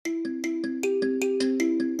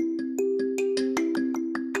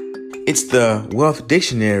It's the Wealth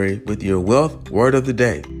Dictionary with your wealth word of the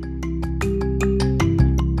day.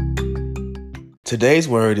 Today's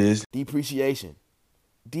word is depreciation.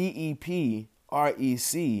 Depreciation.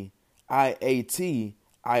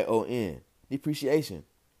 Depreciation.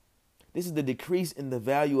 This is the decrease in the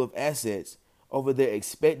value of assets over their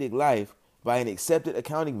expected life by an accepted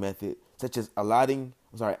accounting method, such as allocating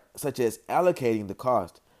the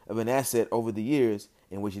cost of an asset over the years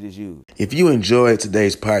in which it is used. If you enjoyed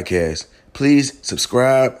today's podcast, please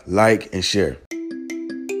subscribe, like, and share.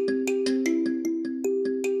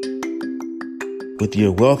 With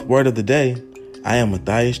your wealth word of the day, I am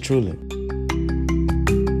Matthias Trulin.